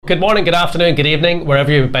good morning, good afternoon, good evening,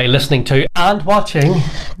 wherever you may be listening to and watching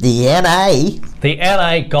the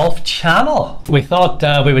NI Golf channel. We thought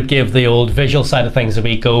we would give the old visual side of things a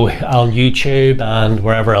wee go on YouTube and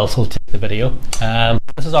wherever else we'll take the video.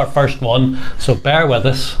 This is our first one, so bear with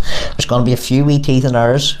us. There's going to be a few wee teeth and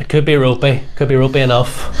errors. It could be ropey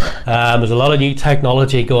enough. There's a lot of new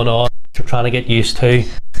technology going on we're trying to get used to.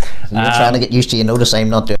 You're trying to get used to, you notice I'm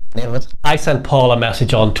not doing any of it. I sent Paul a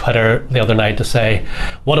message on Twitter the other night to say,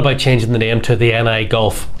 what about changing the name to the NI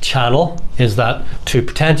Golf channel? Is that too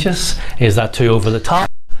pretentious? Is that too over the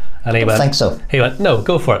top? And he I think so. He went, no,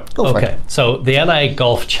 go for it. Go for it. So the NI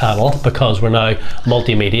Golf channel, because we're now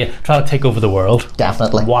multimedia, trying to take over the world.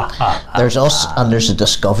 Definitely. There's us and there's a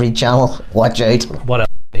Discovery channel. Watch out. What else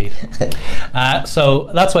do you need?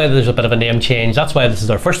 So that's why there's a bit of a name change. That's why this is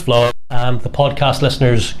our first vlog. The podcast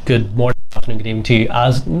listeners, good morning, afternoon, good evening to you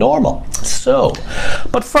as normal. So,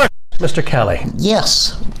 but first, Mr. Kelly.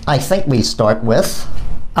 Yes, I think we'll start with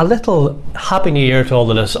a little Happy New Year to all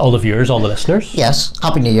the viewers, all the listeners. Yes,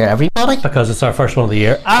 Happy New Year, everybody. Because it's our first one of the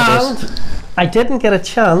year. And I didn't get a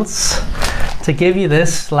chance to give you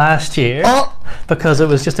this last year because it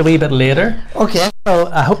was just a wee bit later. Okay. So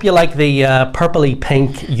I hope you like the purpley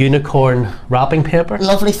pink unicorn wrapping paper.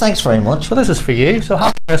 Lovely, thanks very much. So this is for you. So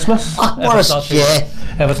happy Christmas.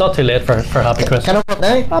 If it's not too late for happy Christmas. Can I put it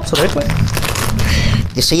now? Absolutely.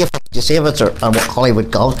 You see if it's a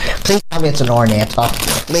Hollywood Golf. Please tell me it's an RNA top.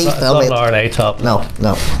 Please tell me. It's not an RNA top. No.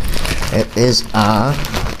 It is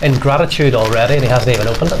in gratitude already, and he hasn't even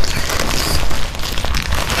opened it.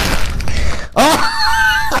 Oh!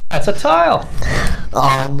 It's a tile.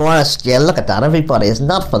 Oh, Morris, yeah, look at that, everybody. Isn't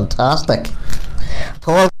that fantastic?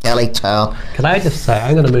 Paul Kelly towel. Can I just say,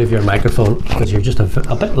 I'm going to move your microphone because you're just a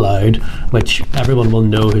bit loud, which everyone will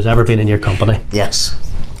know who's ever been in your company. Yes.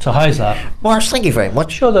 So how's that? Morris, thank you very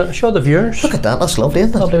much. Show the viewers. Look at that, that's lovely,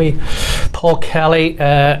 isn't it? Lovely. Paul Kelly,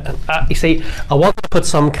 you see, I want to put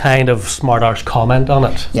some kind of smart arse comment on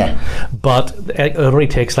it. Yeah. But it only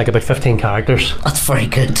takes like about 15 characters. That's very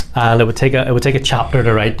good. And it would take a chapter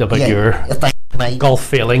to write about your golf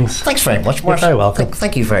feelings. Thanks very much, Morris. You're very welcome.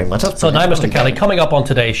 Thank you very much. So now, Mr. Kelly, coming up on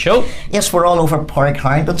today's show. Yes, we're all over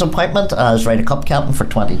Harrington's appointment as Ryder Cup captain for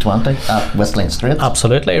 2020 at Whistling Straits.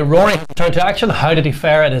 Absolutely. Rory returned to action. How did he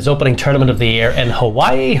fare at his opening tournament of the year in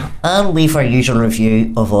Hawaii? And we've our usual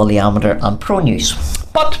review of all the amateur and pro news.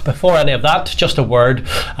 But before any of that, just a word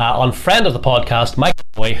on friend of the podcast, Mike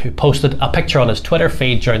Boy, who posted a picture on his Twitter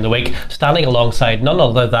feed during the week, standing alongside none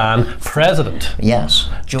other than President. Yes,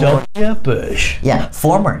 George Bush. Yeah,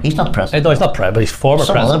 former. He's not president. No, he's not president, but he's former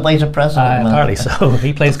president. Some other boys are president. Apparently so.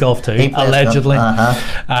 He plays golf too, allegedly.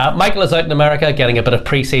 Michael is out in America getting a bit of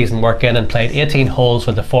pre-season work in and played 18 holes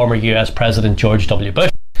with the former US President George W.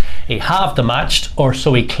 Bush. He halved the match, or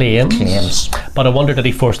so he claims. But I wonder, did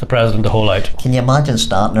he force the president to hole out? Can you imagine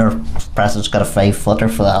starting there? The president's got a 5-footer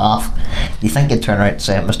for the half. You think you'd turn around and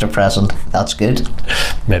say, Mr. President, that's good?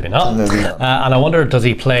 Maybe not. And I wonder, does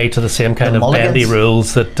he play to the same kind of bendy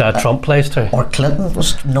rules that Trump plays to? Or Clinton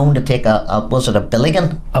was known to take was it a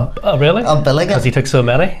billigan? Really? A billigan? Because he took so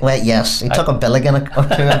many? Well, yes, he took a billigan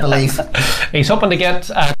or two, I believe. He's hoping to get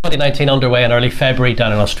 2019 underway in early February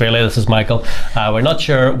down in Australia. This is Michael. We're not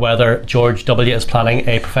sure whether George W. is planning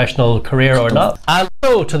a professional career or not. And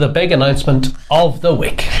so to the big announcement of the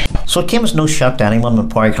week. So it came as no shock to anyone when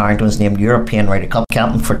Paul Harrington was named European Ryder Cup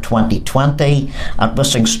captain for 2020 at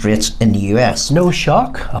Whistling Straits in the US. No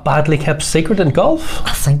shock? A badly kept secret in golf?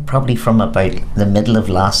 I think probably from about the middle of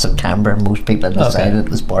last September, most people had decided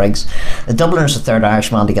it was Borg's. The Dubliner is the third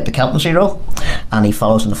Irishman to get the captaincy role, and he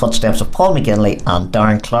follows in the footsteps of Paul McGinley and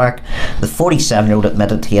Darren Clark. The 47-year-old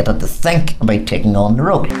admitted he had to think about taking on the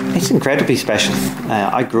role. It's incredibly special.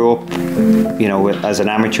 I grew up, as an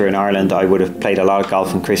amateur in Ireland. I would have played a lot of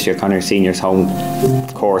golf in Christy O'Connor Senior's home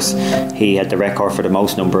course. He had the record for the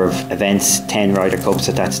most number of events, 10 Ryder Cups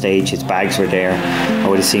at that stage. His bags were there. I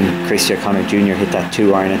would have seen Christy O'Connor Jr. hit that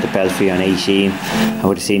 2-iron at the Belfry on 18. I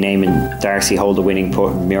would have seen Eamon Darcy hold the winning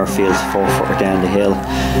putt in Muirfield 4-footer down the hill.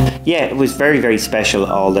 Yeah, it was very, very special,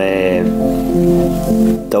 all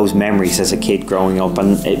those memories as a kid growing up,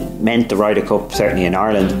 and it meant the Ryder Cup, certainly in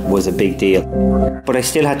Ireland, was a big deal. But I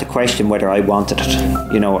still had to question whether I wanted it.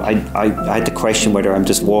 I had to question whether I'm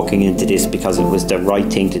just walking into this because it was the right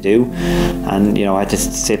thing to do. And, I had to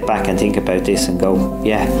sit back and think about this and go,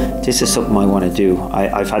 yeah, this is something I want to do.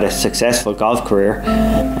 I've had a successful golf career,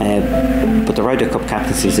 but the Ryder Cup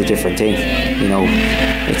captaincy is a different thing.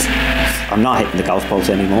 I'm not hitting the golf balls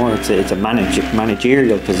anymore. it's a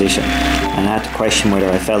managerial position, and I had to question whether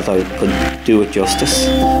I felt I could do it justice,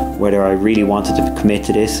 whether I really wanted to commit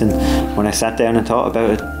to this. And when I sat down and thought about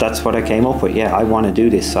it, that's what I came up with. Yeah, I want to do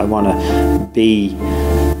this. I want to be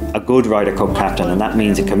a good Ryder Cup captain, and that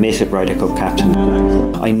means a committed Ryder Cup captain.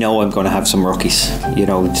 I know I'm going to have some rookies,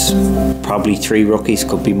 it's probably 3 rookies,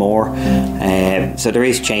 could be more, so there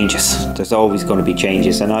is changes. There's always going to be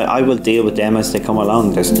changes, and I will deal with them as they come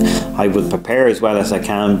along. I will prepare as well as I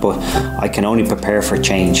can, but I can only prepare for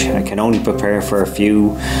change. I can only prepare for a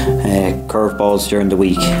few curveballs during the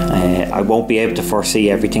week. I won't be able to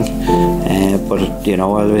foresee everything, but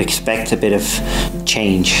I'll expect a bit of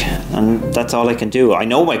change, and that's all I can do. I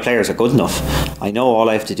know my players are good enough. I know all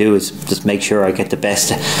I have to do is just make sure I get the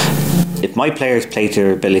best. If my players play to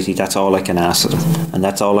their ability, that's all I can ask of them, and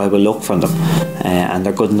that's all I will look from them. And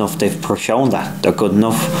they're good enough. They've shown that they're good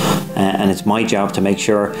enough, and it's my job to make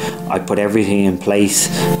sure I put everything in place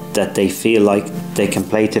that they feel like they can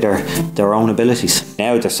play to their own abilities.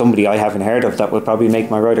 Now there's somebody I haven't heard of that will probably make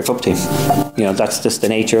my Ryder Cup team. That's just the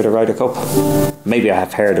nature of the Ryder Cup. Maybe I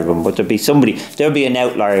have heard of him, but there'll be an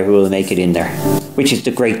outlier who will make it in there, which is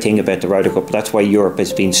the great thing about the Ryder Cup. That's why Europe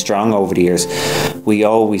has been strong over the years. We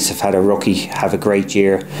always have had a rookie have a great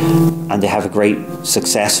year, and they have a great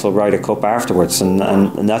successful Ryder Cup afterwards, and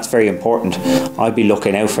that's very important. I'll be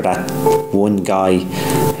looking out for that one guy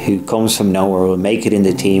who comes from nowhere, will make it in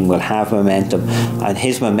the team, will have momentum, and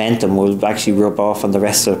his momentum will actually rub off on the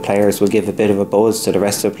rest of the players, will give a bit of a buzz to the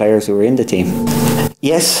rest of the players who are in the team.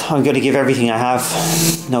 Yes, I'm going to give everything I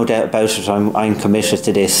have, no doubt about it. I'm committed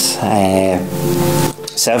to this.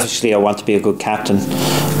 Selfishly, I want to be a good captain,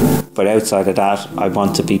 but outside of that, I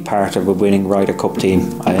want to be part of a winning Ryder Cup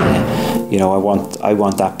team. I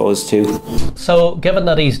want that buzz too. So, given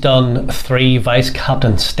that he's done 3 vice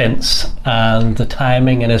captain stints, and the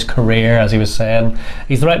timing in his career, as he was saying,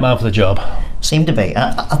 he's the right man for the job. Seemed to be.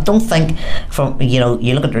 I don't think, from you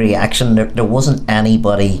look at the reaction, there wasn't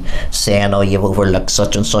anybody saying, "Oh, you've overlooked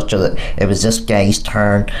such and such," or it was this guy's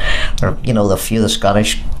turn, or the few of the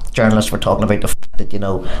Scottish journalists were talking about the fact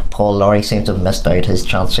that Paul Lawrie seems to have missed out, his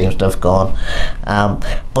chance seems to have gone,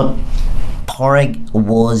 but Pádraig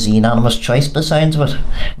was a unanimous choice by the sounds of it.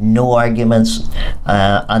 No arguments,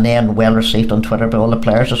 and then well received on Twitter by all the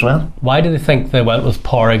players as well. Why do they think they went with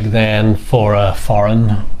Pádraig then for a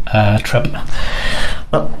foreign trip?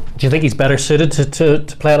 Well, do you think he's better suited to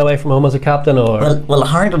playing away from home as a captain, or? Well,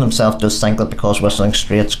 Harrington himself does think that because Whistling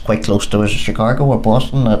Strait's quite close to Chicago or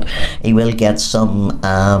Boston, that he will get some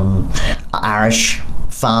Irish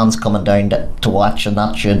fans coming down to watch, and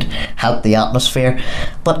that should help the atmosphere.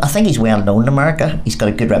 But I think he's well known in America. He's got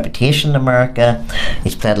a good reputation in America.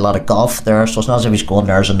 He's played a lot of golf there, so it's not as if he's going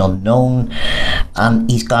there as an unknown,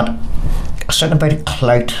 and he's got a certain amount of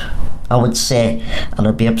clout, I would say, and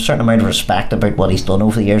there'd be a certain amount of respect about what he's done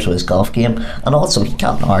over the years with his golf game, and also he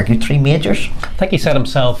can't argue 3 majors. I think he said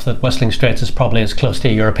himself that Whistling Straits is probably as close to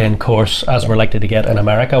a European course as we're likely to get in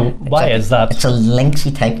America. Why is that? It's a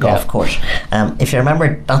linksy type golf course. If you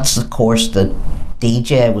remember, that's the course that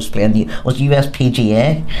DJ was playing, was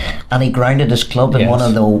USPGA, and he grounded his club in one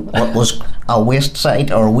of the, what was a waste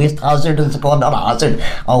site, or a waste hazard, as it's called, not a hazard,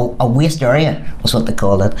 a waste area was what they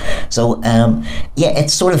call it. So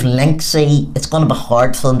it's sort of linksy. It's going to be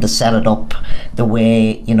hard for them to set it up the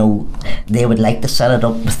way they would like to set it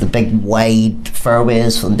up, with the big wide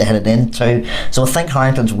fairways for them to hit it into. So I think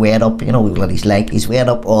Harrington's weighed up, what he's like. He's weighed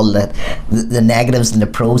up all the negatives and the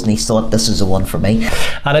pros, and he thought this is the one for me.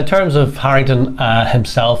 And in terms of Harrington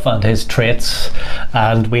himself and his traits,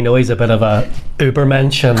 and we know he's a bit of a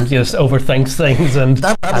Ubermensch and just overthinks things, and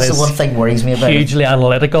that is the one thing worries me about hugely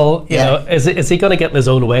analytical. Is he going to get in his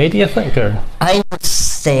own way, do you think? Or I would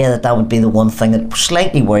say that would be the one thing that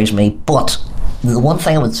slightly worries me, but the one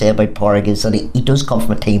thing I would say about Pádraig is that he does come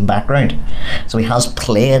from a team background, so he has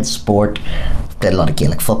played sport, played a lot of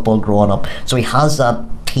Gaelic football growing up, so he has that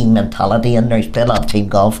team mentality in there. He's played a lot of team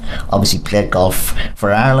golf, obviously played golf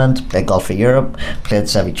for Ireland, played golf for Europe, played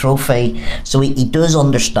Seve Trophy, so he does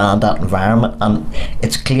understand that environment, and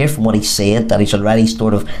it's clear from what he said that he's already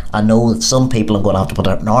sort of, I know that some people are going to have to put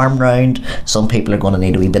an arm round, some people are going to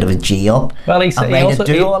need a wee bit of a G up. Well, he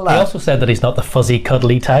also said that he's not the fuzzy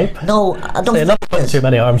cuddly type. No, I don't think not putting too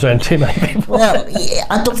many arms around too many people. Well,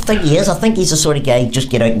 I don't think he is. I think he's the sort of guy, just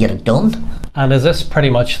get out and get it done. And is this pretty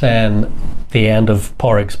much then the end of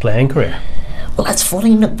Pádraig's playing career? Well, that's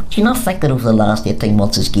funny. Do you not think that over the last 18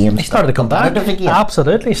 months his game started to come back?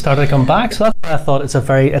 Absolutely, started to come back. So that's why I thought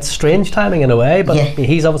it's strange timing in a way, but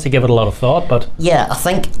he's obviously given it a lot of thought. But I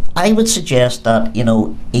think I would suggest that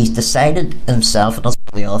he's decided himself, and that's one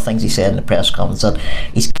of the other things he said in the press conference, that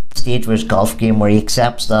he's stage with his golf game where he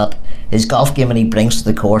accepts that his golf game and he brings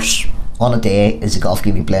to the course on a day is the golf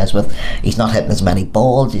game he plays with. He's not hitting as many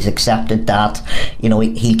balls. He's accepted that, you know,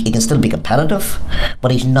 he can still be competitive,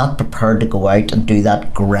 but he's not prepared to go out and do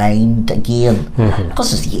that grind again,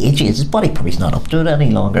 because as the age is, his body probably not up to it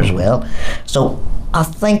any longer as well. So I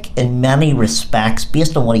think in many respects,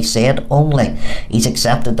 based on what he said only, he's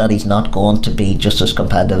accepted that he's not going to be just as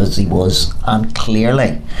competitive as he was, and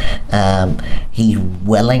clearly he's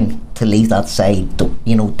willing to leave that side,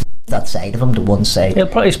 that side of him to one side.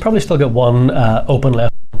 He's probably still got one open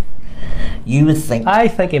left. You would think. I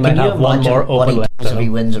think he might have one more open left if he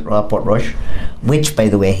wins at Rapport Rush, which, by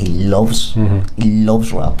the way, he loves. He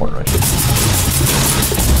loves Rapport Rush.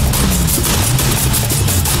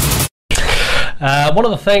 One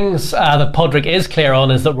of the things that Podrick is clear on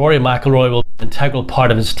is that Rory McIlroy will be an integral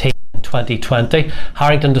part of his team in 2020.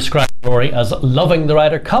 Harrington described Rory as loving the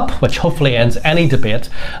Ryder Cup, which hopefully ends any debate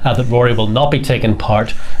that Rory will not be taking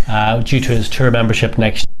part due to his tour membership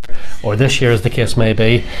next year, or this year as the case may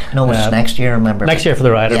be. No, it's next year, remember. Next year for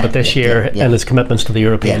the Ryder, but this year in his commitments to the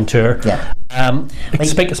European Tour.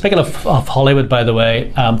 Speaking of Hollywood, by the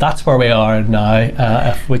way, that's where we are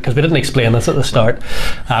now, because we didn't explain this at the start.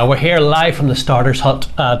 We're here live from the Starters Hut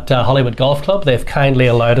at Hollywood Golf Club. They've kindly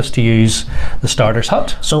allowed us to use the Starters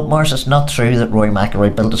Hut. So, Morris, it's not true that Rory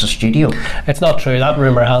McIlroy built us a studio? It's not true. That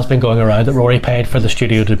rumour has been going around that Rory paid for the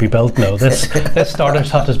studio to be built. No, this Starters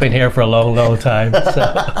Hut has been here for a long, long time.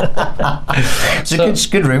 It's a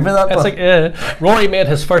good rumour, that. It's like, Rory made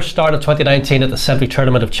his first start of 2019 at the Sentry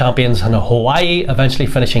Tournament of Champions in Hawaii, eventually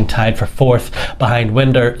finishing tied for 4th behind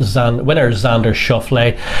winner Xander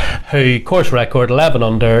Schauffele, who course record 11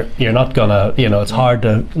 under. You're not gonna, it's hard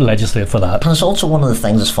to legislate for that. And it's also one of the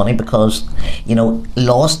things that's funny because,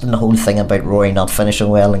 lost in the whole thing about Rory not finishing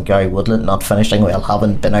well and Gary Woodland not finishing well,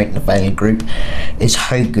 having been out in the final group, is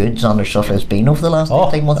how good Xander Schauffele has been over the last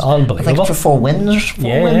 18 months. Unbelievable. I think for 4 wins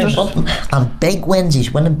or something, and big wins.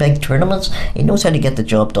 He's winning big tournaments. He knows how to get the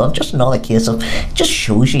job done. Just another case of, it just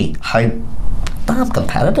shows you how damn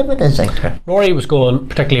competitive it is out there. Rory was going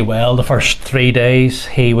particularly well the first 3 days.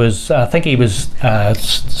 I think he was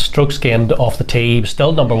stroke skinned off the tee. He was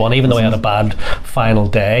still number one, even though he had a bad final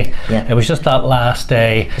day. It was just that last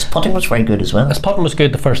day. His putting was very good as well. His putting was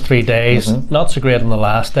good the first 3 days, not so great on the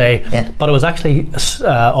last day, but it was actually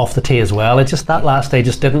off the tee as well. It just, that last day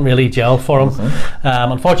just didn't really gel for him.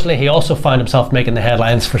 Unfortunately, he also found himself making the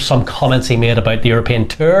headlines for some comments he made about the European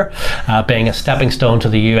Tour being a stepping stone to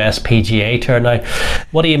the US PGA Tour. Now,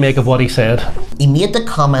 what do you make of what he said? He made the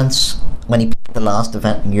comments when he played the last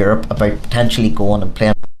event in Europe about potentially going and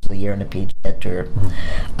playing the year in the PGA Tour,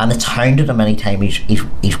 and it's hounded him any time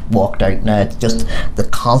he's walked out. Now it's just the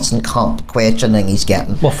constant questioning he's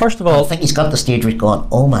getting. Well, first of all, I think he's got the stage where he's going,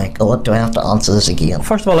 oh my god, do I have to answer this again?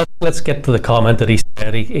 First of all, let's get to the comment that he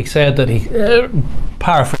said. He said that he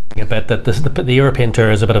paraphrasing a bit, that the European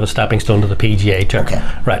Tour is a bit of a stepping stone to the PGA Tour. Okay,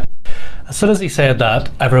 right. As soon as he said that,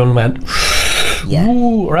 everyone went,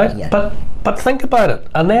 ooh, right? Yeah. But think about it.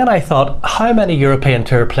 And then I thought, how many European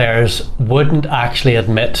Tour players wouldn't actually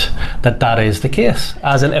admit that that is the case?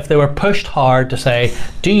 As in, if they were pushed hard to say,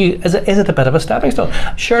 is it a bit of a stepping stone?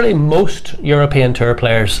 Surely most European Tour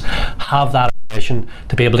players have that ambition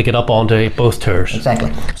to be able to get up onto both tours.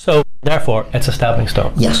 Exactly. So therefore, it's a stepping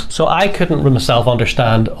stone. Yes. So I couldn't myself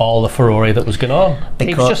understand all the furore that was going on.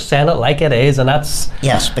 He was just saying it like it is, and that's...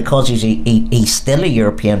 Yes, because he's still a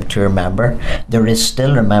European Tour member. There is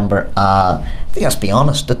still, remember, let's be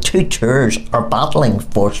honest, the two tours are battling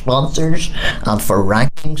for sponsors and for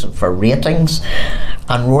rankings and for ratings.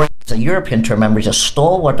 And Rory, as a European Tour member, is a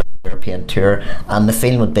stalwart of the European Tour, and the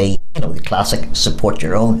feeling would be, the classic support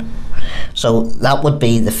your own. So that would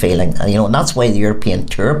be the feeling, and that's why the European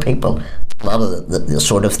Tour people, a lot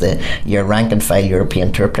of your rank and file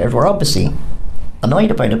European Tour players were obviously annoyed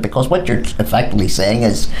about it, because what you're effectively saying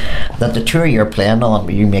is that the tour you're playing on,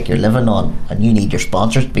 where you make your living on, and you need your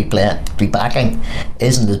sponsors to be backing,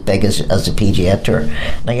 isn't as big as the PGA Tour.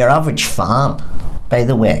 Now, your average fan, by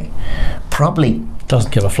the way, probably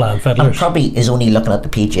doesn't give a flying fiddlers, and probably is only looking at the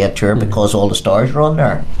PGA Tour because all the stars are on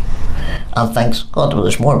there, and thinks, God,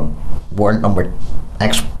 there's more world number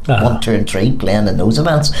X 1, 2 and 3 playing in those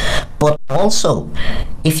events. But also,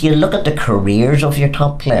 if you look at the careers of your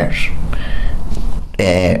top players,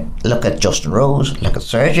 look at Justin Rose, look at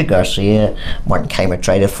Sergio Garcia, Martin Kaymer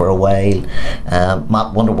tried it for a while.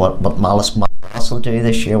 Matt, wonder what Moss will do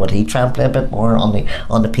this year. Will he try and play a bit more on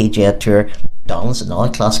the PGA Tour? Donaldson,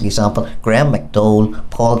 another classic example. Graham McDowell,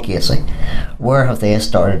 Paul Casey. Where have they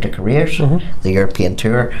started their careers? The European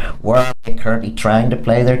Tour. Where are they currently trying to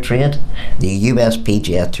play their trade? The US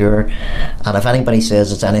PGA Tour. And if anybody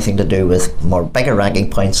says it's anything to do with more bigger ranking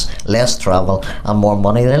points, less travel, and more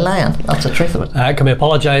money, they're lying. That's the truth of it. Can we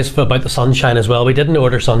apologise about the sunshine as well? We didn't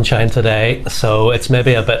order sunshine today, so it's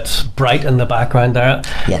maybe a bit bright in the background there.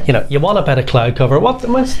 Yeah. You know, you want a bit of cloud cover.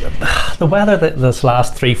 The weather this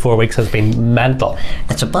last 3-4 weeks has been mental.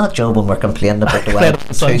 It's a bad job when we're complaining about the weather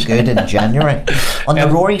too good in January. On the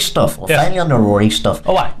Rory stuff, finally on the Rory stuff.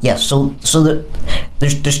 Oh, why? Yes, so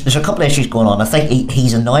there's a couple of issues going on. I think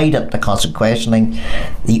he's annoyed at the constant questioning.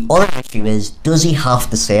 The other issue is, does he have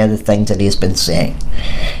to say the things that he's been saying?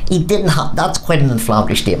 He didn't have. That's quite an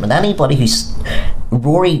inflammatory statement. Anybody who's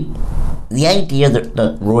Rory. The idea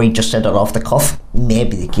that Rory just said it off the cuff may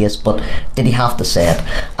be the case, but did he have to say it?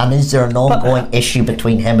 And is there an ongoing issue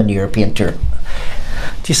between him and the European Tour?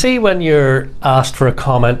 Do you see when you're asked for a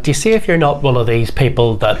comment, do you see if you're not one of these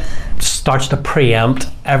people that starts to preempt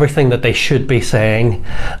everything that they should be saying,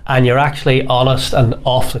 and you're actually honest and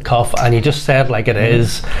off the cuff and you just say it like it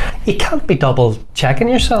is? You can't be double checking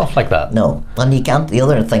yourself like that. No, and you can't. The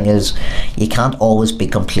other thing is, you can't always be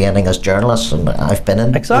complaining as journalists, and I've been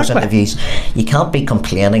in those interviews. You can't be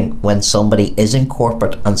complaining when somebody is in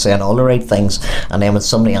corporate and saying all the right things, and then when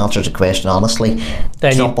somebody answers a question honestly,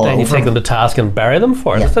 then you take them to task and bury them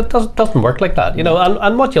for it. It doesn't work like that, you know.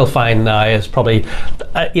 And what you'll find now is probably,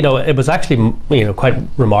 you know, it was actually, you know, quite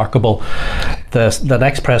remarkable the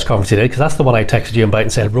next press conference he did, because that's the one I texted you about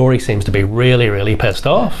and said Rory seems to be really, really pissed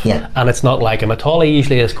off. And it's not like him at all. He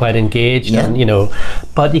usually is quite engaged, and you know,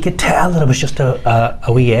 but you could tell that it was just a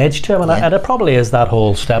wee edge to him, and it probably is that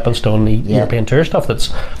whole stepping stone, the European Tour stuff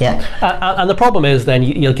that's and the problem is then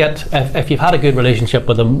you'll get, if you've had a good relationship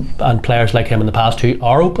with him and players like him in the past who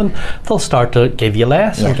are open, they'll start to give you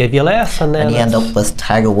less and give you less, and then you end up with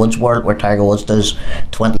Tiger Woods' world, where Tiger Woods does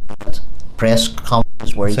 20-minute press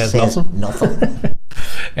conferences where he says nothing.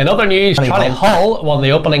 In other news, Charlie Hull won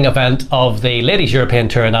the opening event of the Ladies European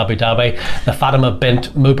Tour in Abu Dhabi, the Fatima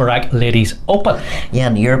bint Mubarak Ladies Open. Yeah,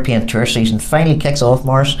 and the European Tour season finally kicks off,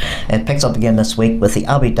 Morris. It picks up again this week with the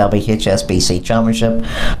Abu Dhabi HSBC Championship.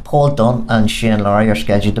 Paul Dunne and Shane Lowry are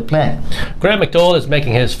scheduled to play. Graham McDowell is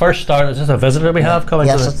making his first start. Is this a visitor we have coming?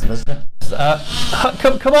 Yes, it's a visitor.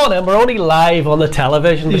 Come on in, we're only live on the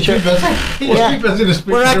television. We're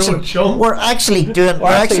actually doing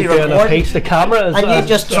a piece. The camera is, and you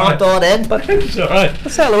just dropped on in. But it's alright.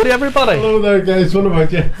 Say hello to everybody. Hello there, guys. What about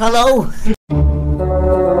you? Hello.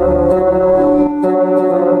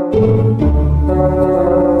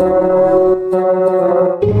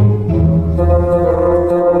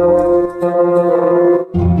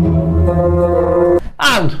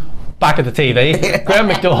 And back at the TV, Graham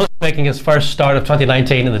McDowell is making his first start of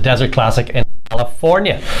 2019 in the Desert Classic in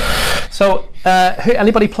California. So,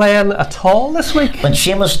 anybody playing at all this week? When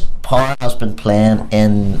Seamus Power has been playing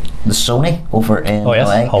in the Sony over in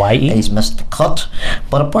Hawaii. He's missed the cut,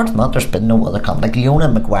 but apart from that, there's been no other comment. Like Leona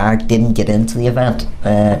McGuire didn't get into the event,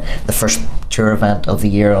 the first tour event of the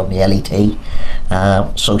year on the LET,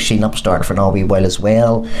 so she'll not starting for Norway while as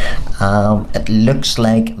well. It looks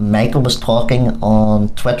like Michael was talking on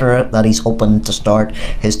Twitter that he's hoping to start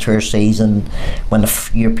his tour season when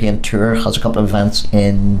the European Tour has a couple of events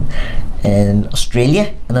in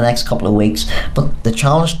Australia in the next couple of weeks, but the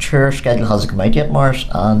Challenge Tour schedule hasn't come out yet, Mars,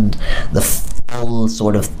 and the full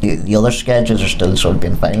sort of the other schedules are still sort of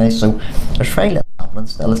being finalised, so there's very little happening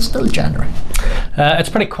still. It's still January. It's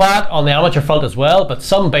pretty quiet on the amateur front as well, but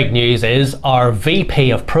some big news is our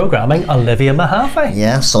VP of Programming, Olivia Mahaffey.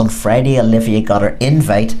 Yes, on Friday Olivia got her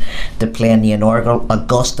invite to play in the inaugural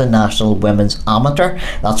Augusta National Women's Amateur.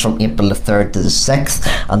 That's from April the 3rd to the 6th,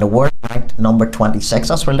 and the world ranked number 26.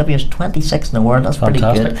 That's where Olivia's 26 in the world. That's pretty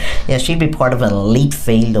good. Yeah, she'll be part of an elite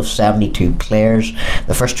field of 72 players.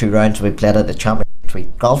 The first two rounds will be played at the Champion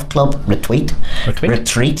Retreat Golf Club. Retreat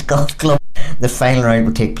Golf Club. The final round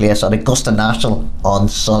will take place at Augusta National on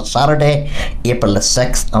Saturday, April the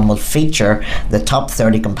 6th, and will feature the top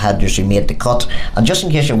 30 competitors who made the cut. And just in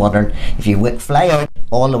case you're wondering, if you fly out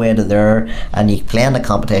all the way to there and you play in the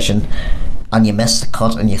competition and you miss the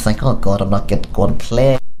cut and you think, oh God, I'm not going to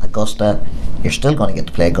play Augusta, you're still going to get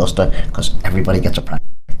to play Augusta because everybody gets a practice.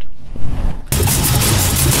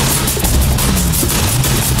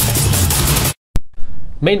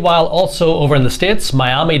 Meanwhile, also over in the States,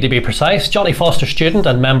 Miami to be precise, Johnny Foster student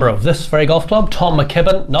and member of this very golf club, Tom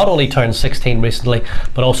McKibben, not only turned 16 recently,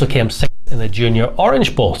 but also came 6th in the Junior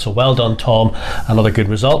Orange Bowl. So well done, Tom. Another good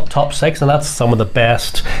result, top 6, and that's some of the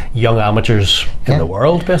best young amateurs in the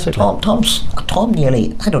world, basically. Tom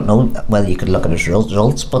nearly, I don't know whether you could look at his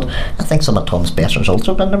results, but I think some of Tom's best results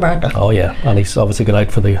have been in America. Oh yeah, and he's obviously gone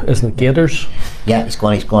out for the, isn't it, Gators? Yeah, he's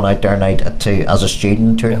gone out there now as a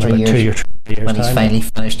student 2 or 3 years. 2 or 3 years when he's finally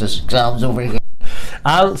finished his exams over here.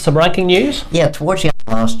 And some ranking news? Yeah, towards the end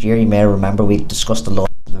of last year, you may remember we discussed the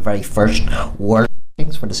very first World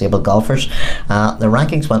Rankings for disabled golfers. The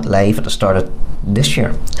rankings went live at the start of this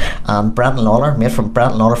year. And Brenton Lawler from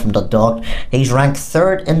Dundalk, he's ranked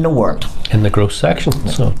 3rd in the world. In the gross section,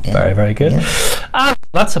 so very, very good. Yeah. And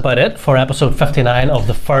that's about it for episode 59 of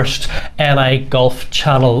the first NI Golf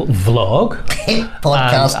Channel vlog.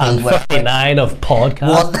 Podcasting. And 59 of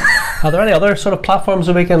podcasts. Are there any other sort of platforms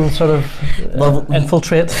that we can sort of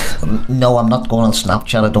infiltrate? No, I'm not going on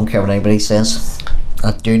Snapchat. I don't care what anybody says.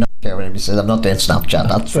 I do not care what anybody says. I'm not doing Snapchat.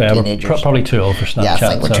 That's for teenagers. We're probably too old for Snapchat. Yeah, I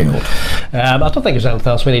think we're too old. I don't think there's anything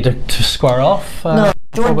else we need to square off. No,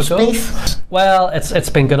 Rory Spieth. Well, it's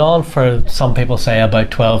been going on for, some people say,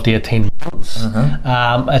 about 12 to 18 months.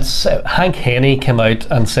 It's Hank Haney came out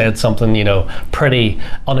and said something, pretty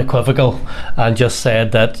unequivocal, and just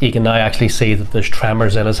said that you can now actually see that there's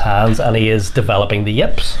tremors in his hands and he is developing the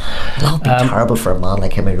yips. That would be terrible for a man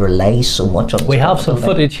like him who relies so much on. We have some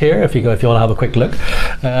footage here if you want to have a quick look.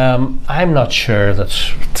 I'm not sure that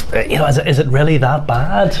is it really that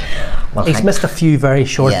bad? Well, he's missed a few very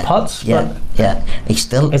short putts. Yeah. He's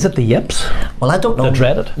still. Is it the yips? Well, I don't know. The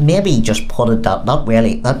dreaded. Maybe he just putted that. Not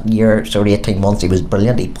really. That year, 18 months, he was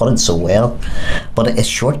brilliant. He putted so well, but his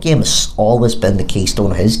short game has always been the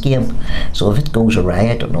keystone of his game. So if it goes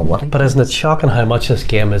awry, I don't know what. But isn't it shocking how much this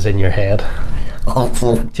game is in your head? Oh,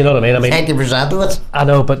 do you know what I mean? 90% of it. I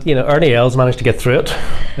know, but Ernie Els managed to get through it.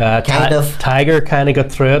 Kind of. Tiger kind of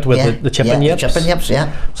got through it with the chipping yips. Chipping yips,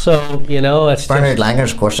 yeah. So it's Bernard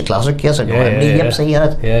Langer's, of course, the classic case. I don't know how many yips he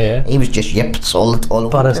had. Yeah. He was just yips all over.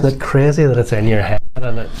 But isn't it crazy that it's in your head?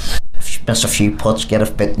 And miss a few putts, get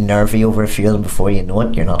a bit nervy over a few of them, before you know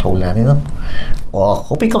it, you're not holding any of them. Well,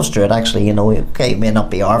 hope he comes through it. Actually, okay, he may not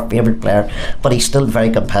be our favourite player, but he's still very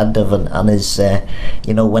competitive, and is,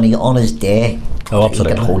 when he on his day, he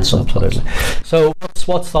can hold some. Absolutely. So,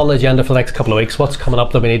 what's on the agenda for the next couple of weeks? What's coming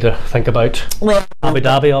up that we need to think about? Well, Abu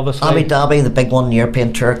Dhabi, obviously. Abu Dhabi, the big one, the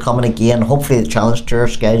European Tour coming again. Hopefully, the Challenge Tour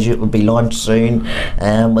schedule will be launched soon.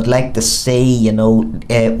 Would like to see,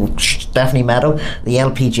 Stephanie Meadow, the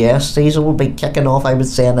LPGA season will be kicking off, I would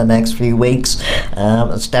say, in the next few weeks.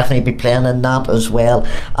 Stephanie will be playing in that as well.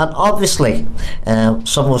 And obviously,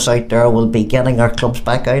 some of us out there will be getting our clubs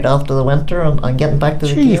back out after the winter and getting back to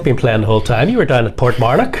the game. You've been playing the whole time. You were down at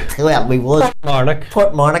Portmarnock. Well, we was.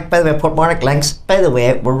 Portmarnock. By the way, Portmarnock Links. By the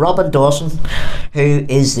way, we're Robin Dawson, who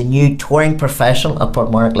is the new touring professional at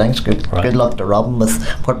Portmarnock Links. Good luck to Robin with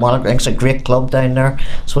Portmarnock Links, a great club down there.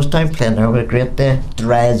 So it's down playing there with a great day.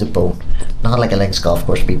 Dry as a bone. Not like a links golf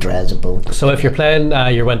course, be dry as a bone. So if you're playing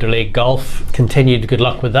your Winter League golf, continued good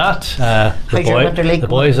luck with that. How's your Winter League? The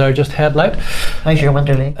boys are just heading out. How's your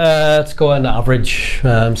Winter League? It's going average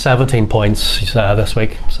 17 points this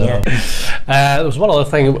week. So there was one other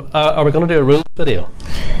thing. Are we going to do a rules video?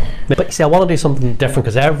 But see, I want to do something different,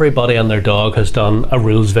 because everybody and their dog has done a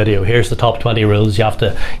rules video. Here's the top 20 rules you have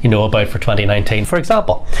to know about for 2019. For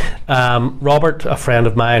example, Robert, a friend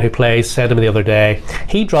of mine who plays, said to me the other day,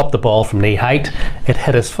 he dropped the ball from knee height, it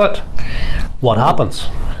hit his foot. What happens?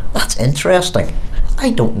 That's interesting.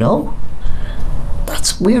 I don't know.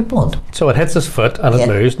 That's a weird one. So it hits his foot and it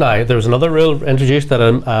moves. Now, there was another rule introduced that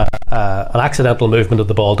an accidental movement of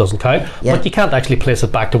the ball doesn't count, but you can't actually place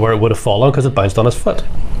it back to where it would have fallen because it bounced on his foot.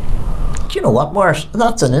 Do you know what, Morris?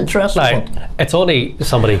 That's an interesting one. It's only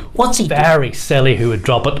somebody very silly who would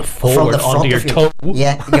drop it forward onto your toe.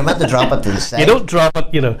 Yeah, you're meant to drop it to the side. You don't drop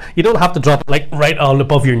it, you don't have to drop it like right on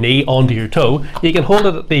above your knee onto your toe. You can hold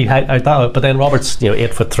it at the height out that way, but then Robert's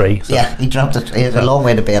 8'3". So. Yeah, he dropped it. He had a long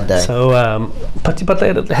way to bend down. So, but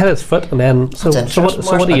it hit his foot, and then so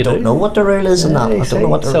what do you do? I don't know what the rule is in that. I don't know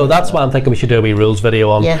what the so that's why I'm thinking we should do a wee rules video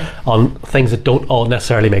on things that don't all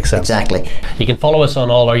necessarily make sense. Exactly. You can follow us on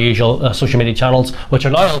all our usual social media channels, which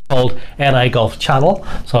are now called NI Golf Channel.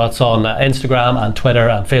 So that's on Instagram and Twitter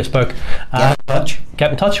and Facebook.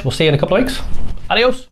 Get in touch. We'll see you in a couple of weeks. Adios.